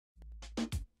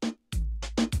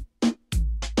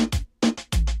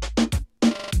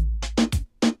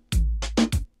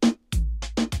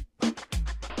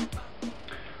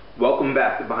Welcome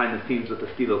back to Behind the Scenes with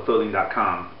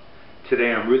Estilo-Clothing.com.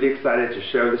 Today I'm really excited to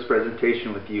share this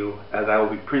presentation with you as I will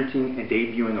be printing and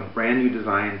debuting a brand new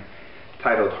design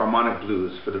titled Harmonic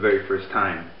Blues for the very first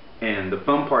time. And the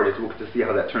fun part is we'll get to see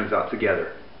how that turns out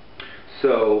together.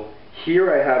 So here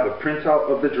I have a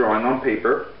printout of the drawing on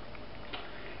paper,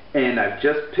 and I've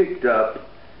just picked up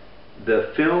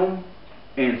the film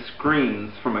and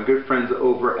screens from my good friends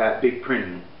over at Big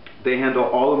Printing. They handle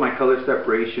all of my color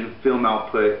separation, film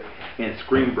output, and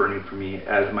screen burning for me,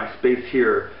 as my space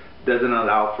here doesn't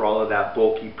allow for all of that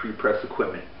bulky pre-press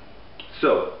equipment.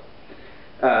 So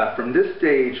from this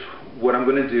stage, what I'm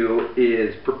going to do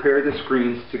is prepare the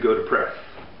screens to go to press.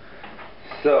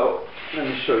 So let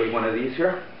me show you one of these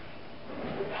here.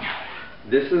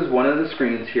 This is one of the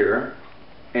screens here,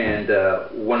 and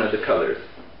one of the colors.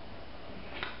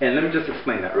 And let me just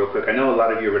explain that real quick. I know a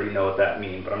lot of you already know what that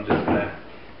means, but I'm just going to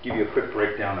give you a quick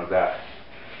breakdown of that.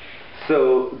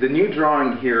 So the new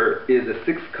drawing here is a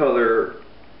 6-color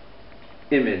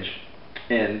image,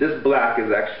 and this black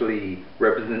is actually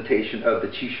representation of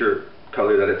the t-shirt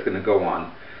color that it's going to go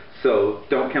on. So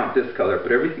don't count this color,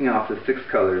 but everything else is 6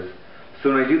 colors.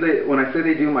 So when I say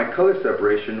they do my color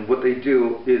separation, what they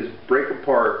do is break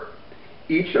apart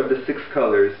each of the 6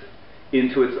 colors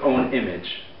into its own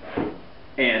image.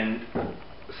 And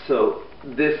so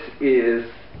this is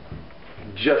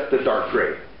just the dark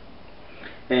gray,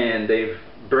 and they've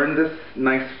burned this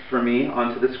nice for me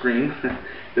onto the screen.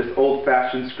 This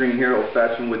old-fashioned screen here,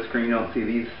 old-fashioned wood screen, you don't see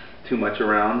these too much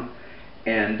around.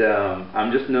 And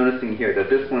I'm just noticing here that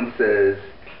this one says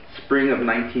spring of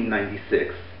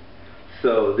 1996.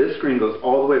 So this screen goes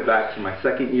all the way back to my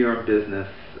 2nd year in business,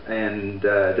 and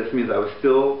this means I was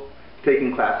still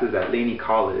taking classes at Laney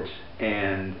College,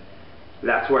 and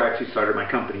that's where I actually started my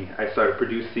company. I started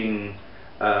producing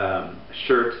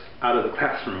shirts out of the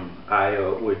classroom. I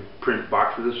would print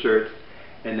boxes of shirts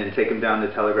and then take them down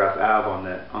to Telegraph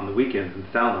Ave on the weekends and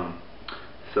sell them.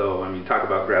 So I mean, talk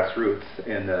about grassroots.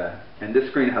 And this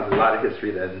screen has a lot of history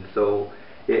then. So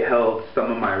it held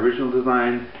some of my original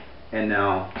designs and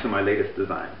now to my latest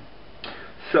design.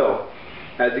 So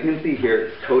as you can see here,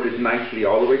 it's coated nicely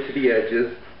all the way to the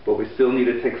edges, but we still need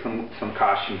to take some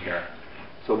caution here.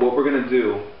 So what we're going to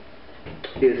do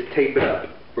is tape it up.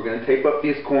 We're going to tape up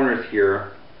these corners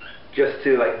here just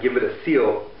to give it a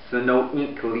seal so no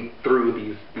ink can leak through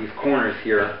these corners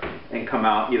here and come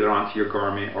out either onto your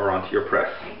garment or onto your press.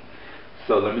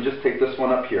 So let me just take this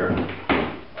one up here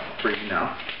for you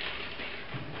now.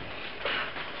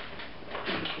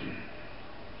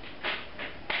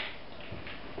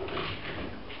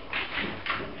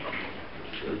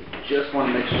 So you just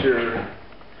want to make sure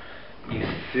you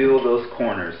seal those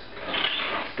corners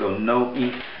so no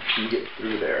ink can get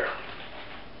through there.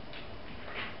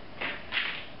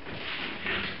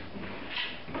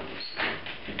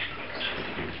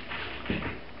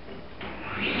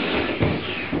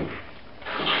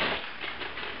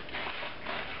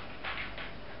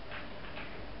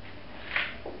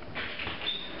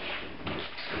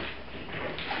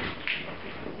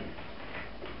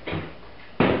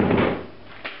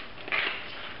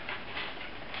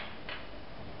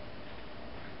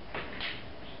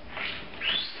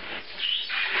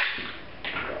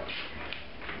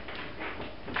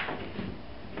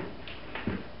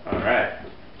 Alright,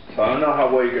 so I don't know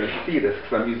how well you're going to see this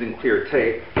because I'm using clear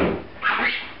tape,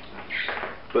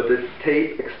 but the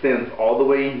tape extends all the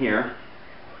way in here,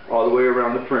 all the way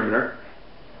around the perimeter,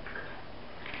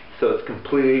 so it's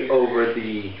completely over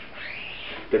the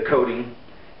coating,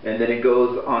 and then it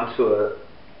goes onto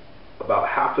about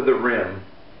half of the rim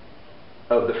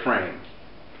of the frame,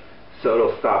 so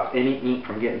it'll stop any ink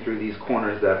from getting through these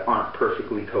corners that aren't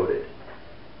perfectly coated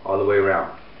all the way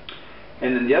around.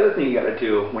 And then the other thing you got to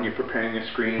do when you're preparing your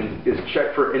screen is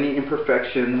check for any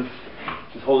imperfections.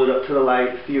 Just hold it up to the light,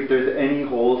 see if there's any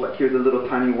holes, like here's a little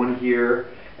tiny one here,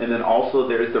 and then also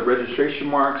there's the registration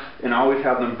marks, and I always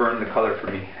have them burn the color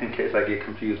for me in case I get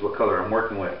confused what color I'm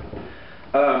working with.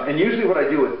 And usually what I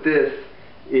do with this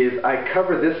is I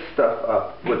cover this stuff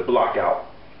up with block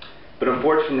out, but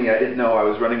unfortunately I didn't know I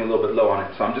was running a little bit low on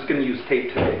it, so I'm just going to use tape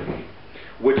today,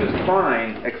 which is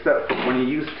fine, except for when you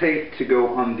use tape to go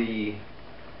on the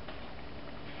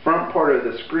front part of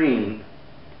the screen,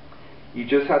 you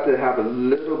just have to have a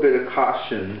little bit of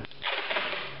caution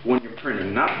when you're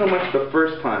printing. Not so much the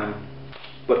first time,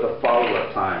 but the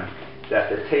follow-up time,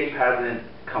 that the tape hasn't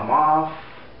come off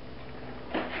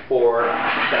or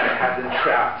that it hasn't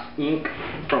trapped ink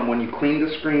from when you clean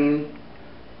the screen,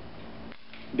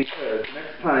 because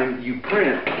next time you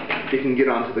print, it can get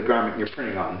onto the garment you're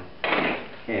printing on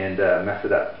and mess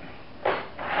it up.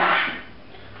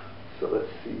 So let's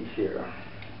see here.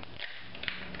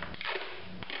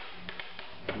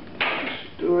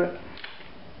 to it.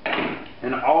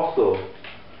 And also,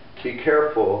 be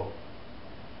careful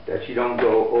that you don't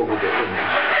go over the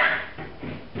image.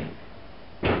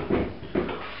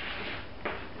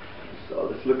 So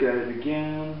let's look at it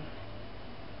again.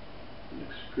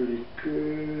 Looks pretty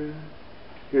good.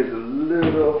 Here's a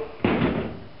little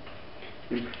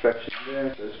imperfection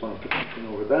there, so I just want to put something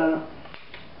over that.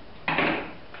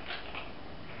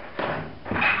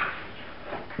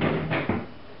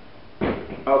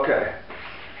 Okay,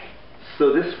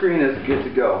 so this screen is good to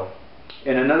go.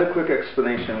 And another quick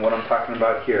explanation of what I'm talking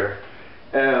about here.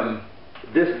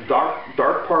 This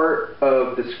dark part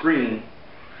of the screen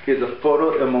is a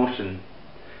photo emulsion.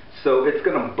 So it's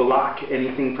going to block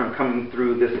anything from coming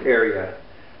through this area.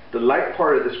 The light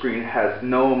part of the screen has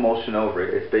no emulsion over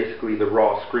it. It's basically the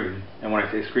raw screen. And when I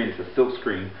say screen, it's a silk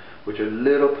screen, which are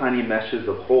little tiny meshes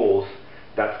of holes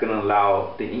that's going to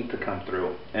allow the ink to come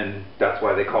through. And that's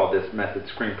why they call this method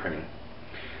screen printing.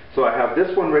 So I have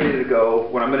this one ready to go.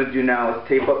 What I'm going to do now is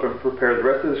tape up and prepare the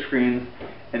rest of the screens,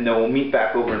 and then we'll meet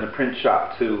back over in the print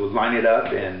shop to line it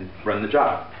up and run the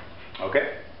job.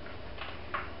 Okay?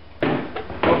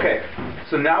 Okay,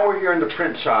 so now we're here in the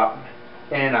print shop,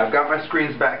 and I've got my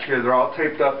screens back here. They're all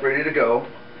taped up, ready to go.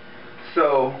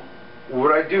 So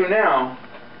what I do now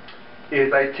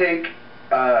is I take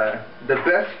the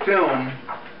best film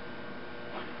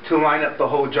to line up the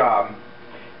whole job.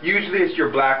 Usually it's your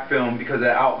black film because it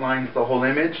outlines the whole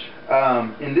image.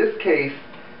 In this case,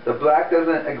 the black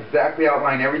doesn't exactly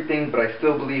outline everything, but I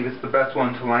still believe it's the best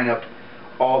one to line up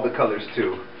all the colors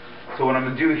to. So what I'm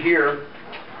going to do here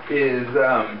is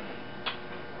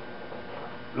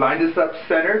line this up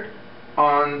centered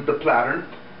on the pattern,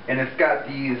 and it's got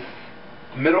these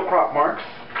middle crop marks,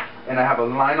 and I have a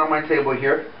line on my table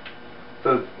here,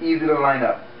 so it's easy to line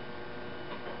up,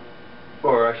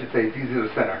 or I should say it's easy to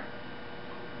center.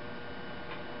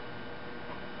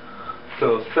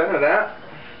 So center that.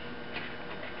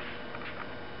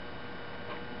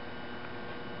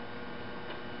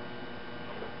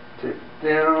 Take it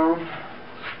down.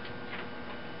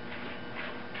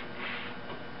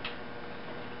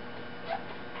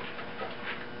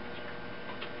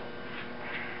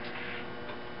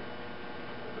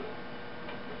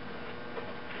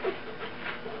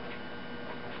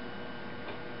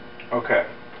 Okay.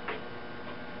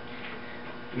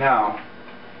 Now,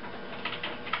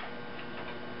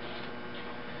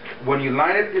 when you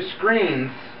line up your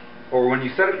screens, or when you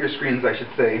set up your screens, I should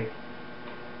say,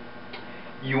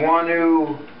 you want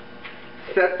to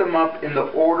set them up in the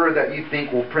order that you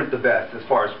think will print the best, as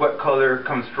far as what color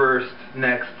comes first,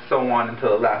 next, so on until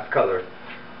the last color.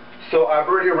 So I've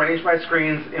already arranged my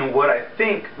screens in what I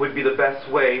think would be the best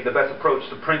way, the best approach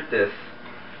to print this.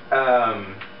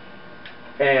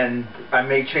 And I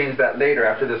may change that later.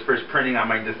 After this first printing, I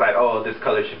might decide, oh, this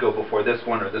color should go before this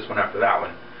one, or this one after that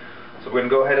one. So we're going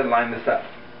to go ahead and line this up.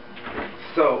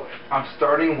 So I'm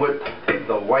starting with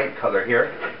the white color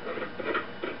here.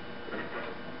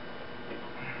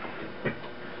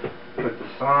 Put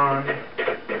this on.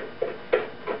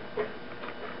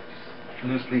 Just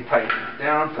loosely tighten it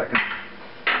down so I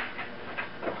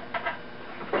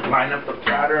can line up the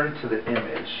pattern to the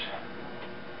image.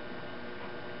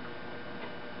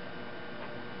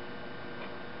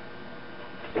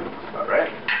 All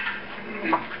right.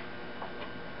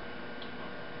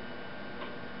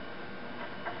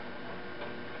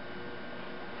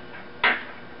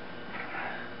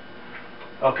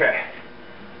 Okay,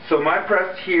 so my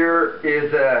press here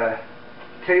is a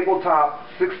tabletop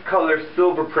 6-color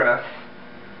silver press,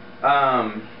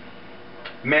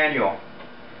 manual,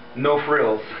 no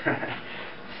frills.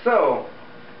 So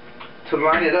to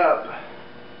line it up,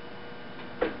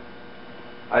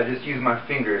 I just use my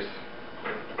fingers,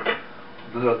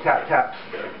 the little tap taps,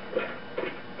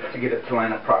 to get it to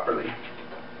line up properly.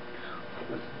 So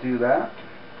let's do that.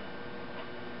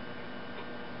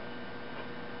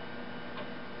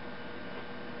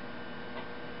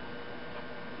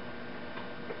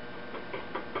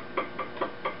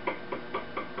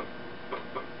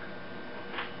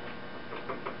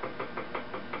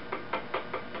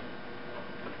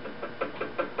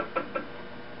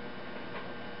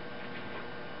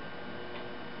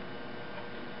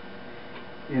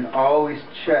 And always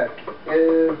check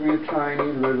every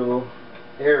tiny little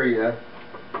area,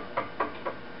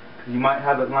 because you might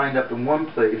have it lined up in one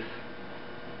place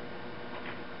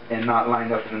and not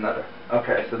lined up in another.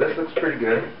 Okay, so this looks pretty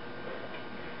good.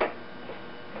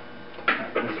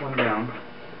 Right, this one down.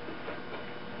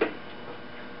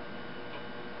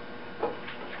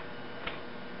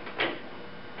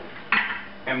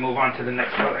 And move on to the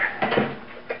next color.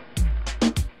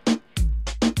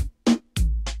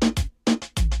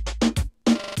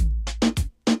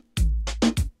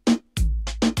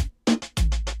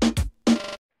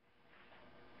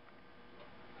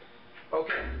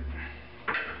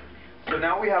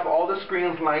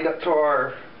 screens lined up to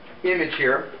our image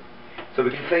here. So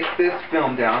we can take this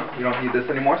film down. We don't need this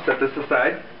anymore. Set this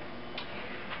aside.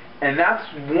 And that's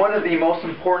one of the most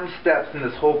important steps in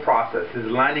this whole process, is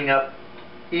lining up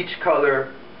each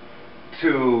color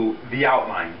to the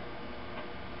outline.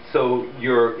 So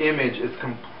your image is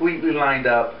completely lined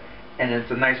up and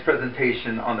it's a nice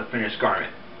presentation on the finished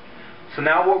garment. So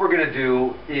now what we're going to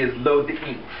do is load the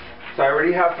inks. So I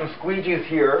already have some squeegees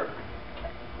here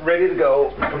ready to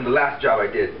go from the last job I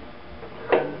did.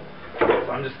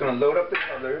 So I'm just going to load up the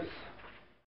colors.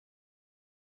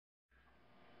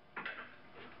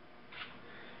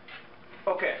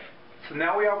 Okay, so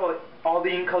now we have all the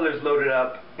ink colors loaded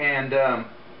up, and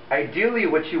ideally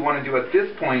what you want to do at this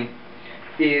point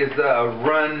is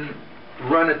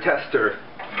run a tester.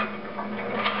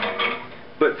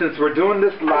 But since we're doing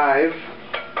this live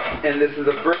and this is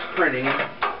the first printing,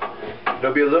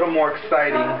 it'll be a little more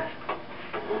exciting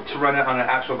to run it on an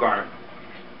actual garment.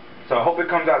 So I hope it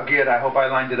comes out good. I hope I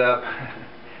lined it up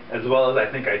as well as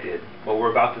I think I did, what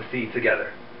we're about to see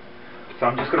together. So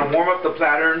I'm just going to warm up the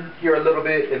pattern here a little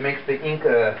bit. It makes the ink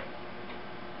a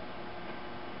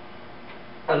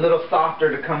little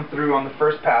softer to come through on the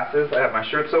first passes. I have my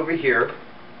shirts over here.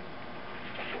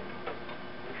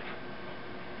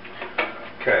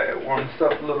 Okay, warm this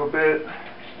up a little bit.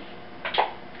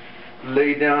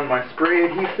 Lay down my spray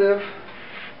adhesive.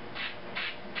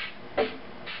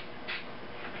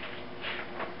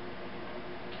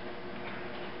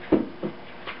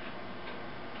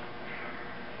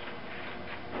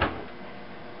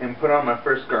 And put on my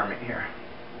first garment here.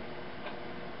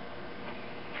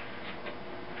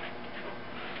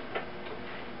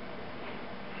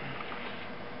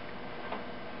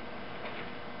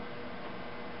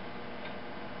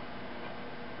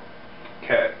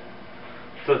 Okay,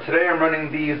 so today I'm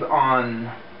running these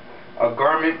on a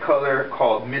garment color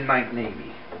called Midnight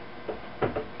Navy.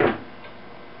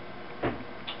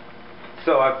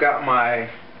 So I've got my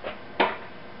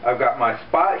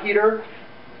spot heater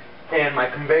and my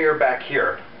conveyor back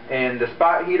here. And the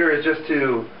spot heater is just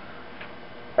to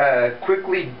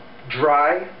quickly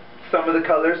dry some of the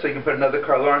colors so you can put another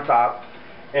color on top.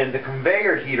 And the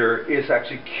conveyor heater is to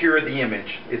actually cure the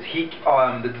image. It's heat.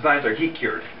 The designs are heat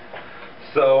cured.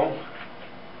 So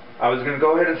I was going to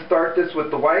go ahead and start this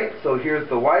with the white. So here's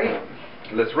the white.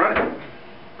 Let's run it.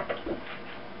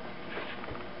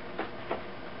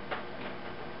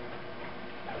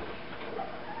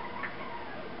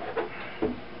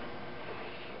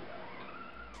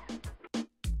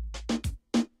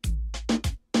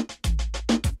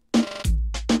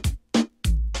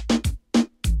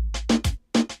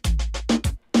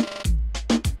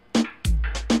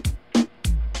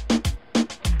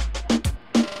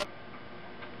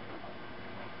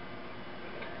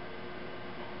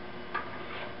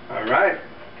 Alright,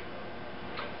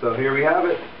 so here we have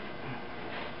it.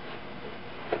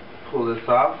 Pull this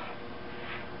off.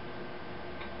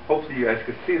 Hopefully you guys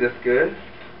can see this good.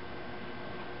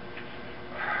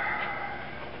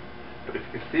 But if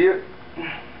you can see it,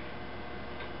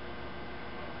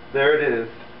 there it is.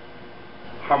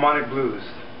 Harmonic Blues.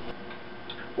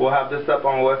 We'll have this up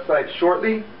on our website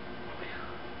shortly.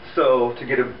 So to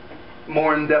get a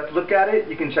more in-depth look at it,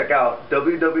 you can check out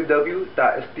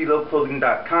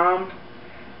www.Estilo-Clothing.com,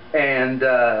 and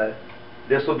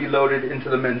this will be loaded into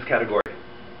the men's category.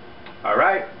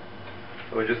 Alright,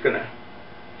 so we're just gonna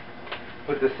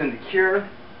put this in the cure,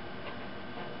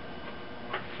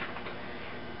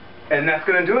 and that's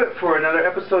gonna do it for another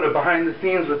episode of Behind the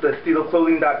Scenes with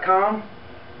Estilo-Clothing.com.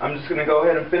 I'm just gonna go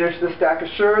ahead and finish this stack of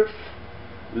shirts,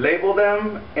 label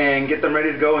them, and get them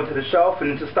ready to go into the shelf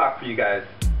and into stock for you guys.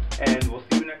 And we'll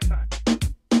see you next time.